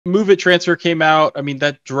MOVEit Transfer came out. I mean,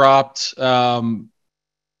 that dropped.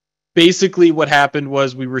 Basically, what happened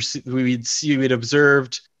was we'd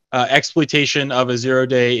observed exploitation of a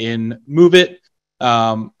 0-day in MOVEit.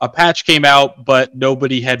 A patch came out, but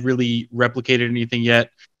nobody had really replicated anything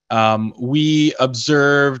yet. We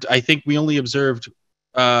observed. I think we only observed.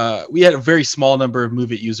 We had a very small number of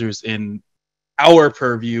MOVEit users in our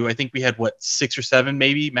purview. I think we had 6 or 7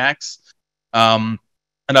 maybe max. And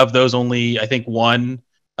of those, only I think one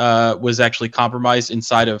was actually compromised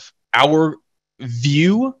inside of our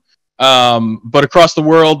view. But across the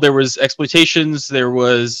world, there was exploitations. There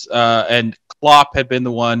was and Klopp had been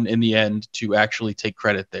the one in the end to actually take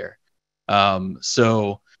credit there.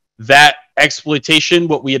 So that exploitation,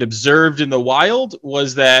 what we had observed in the wild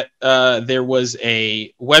was that there was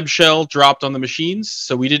a web shell dropped on the machines.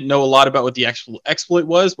 So we didn't know a lot about what the actual exploit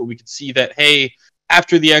was, but we could see that, hey,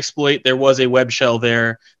 after the exploit, there was a web shell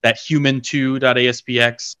there, that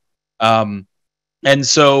human2.aspx. And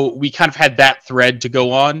so we kind of had that thread to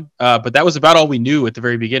go on. But that was about all we knew at the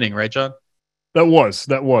very beginning, right, John? That was.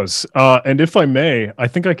 And if I may, I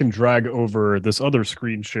think I can drag over this other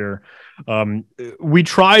screen share. We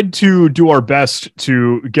tried to do our best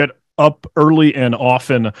to get up early and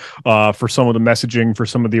often for some of the messaging, for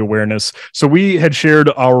some of the awareness. So we had shared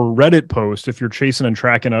our Reddit post. If you're chasing and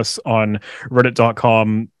tracking us on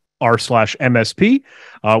reddit.com/MSP.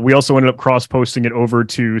 We also ended up cross-posting it over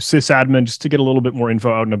to sysadmin just to get a little bit more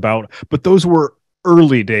info out and about. But those were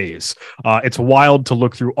early days. It's wild to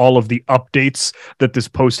look through all of the updates that this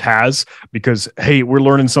post has because, hey, we're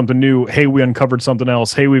learning something new. Hey, we uncovered something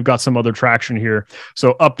else. Hey, we've got some other traction here.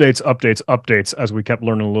 So updates as we kept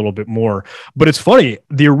learning a little bit more. But it's funny,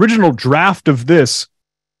 the original draft of this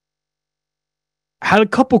had a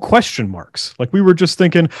couple question marks. Like we were just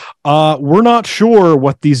thinking, we're not sure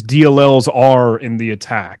what these DLLs are in the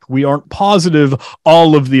attack. We aren't positive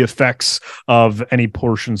all of the effects of any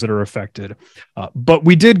portions that are affected. But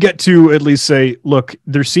we did get to at least say, look,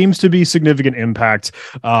 there seems to be significant impact.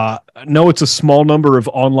 No, it's a small number of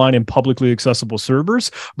online and publicly accessible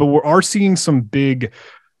servers, but we are seeing some big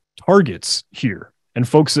targets here. And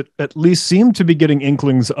folks that at least seem to be getting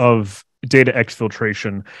inklings of data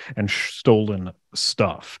exfiltration and stolen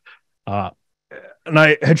stuff. And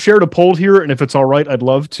I had shared a poll here, and if it's all right, I'd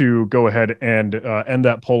love to go ahead and end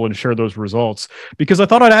that poll and share those results, because I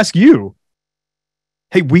thought I'd ask you,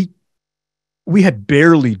 hey, we had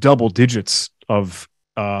barely double digits of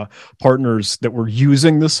partners that were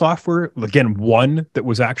using this software. Again, one that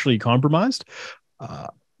was actually compromised,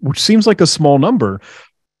 which seems like a small number.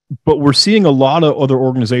 But we're seeing a lot of other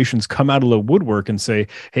organizations come out of the woodwork and say,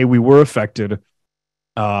 hey, we were affected,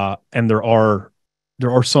 and there are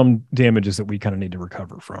some damages that we kind of need to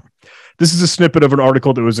recover from. This is a snippet of an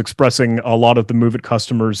article that was expressing a lot of the MOVEit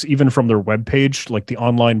customers, even from their webpage, like the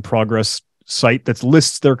online progress site that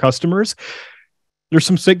lists their customers. There's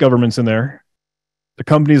some state governments in there. The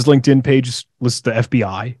company's LinkedIn page lists the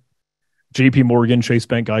FBI, JP Morgan, Chase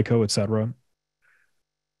Bank, Geico, etc.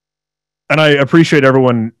 And I appreciate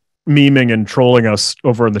everyone memeing and trolling us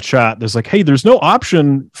over in the chat. There's like, hey, there's no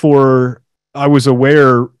option for I was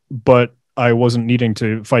aware, but I wasn't needing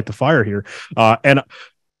to fight the fire here. And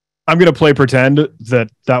I'm going to play pretend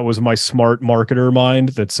that was my smart marketer mind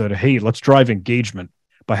that said, hey, let's drive engagement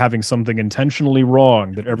by having something intentionally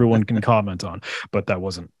wrong that everyone can comment on. But that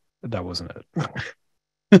wasn't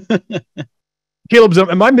it. Caleb,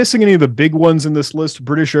 am I missing any of the big ones in this list?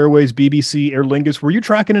 British Airways, BBC, Aer Lingus. Were you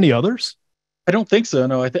tracking any others? I don't think so.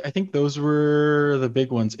 No, I think those were the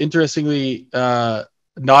big ones. Interestingly,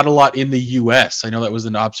 not a lot in the US. I know that was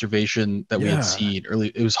an observation that we had seen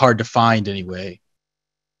early. It was hard to find anyway.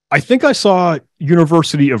 I think I saw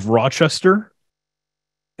University of Rochester,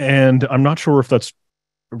 and I'm not sure if that's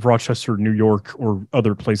Rochester, New York, or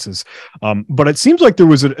other places. But it seems like there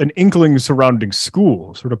was an inkling surrounding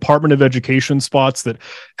schools or Department of Education spots that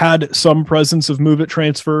had some presence of MOVEit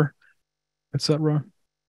Transfer, etc.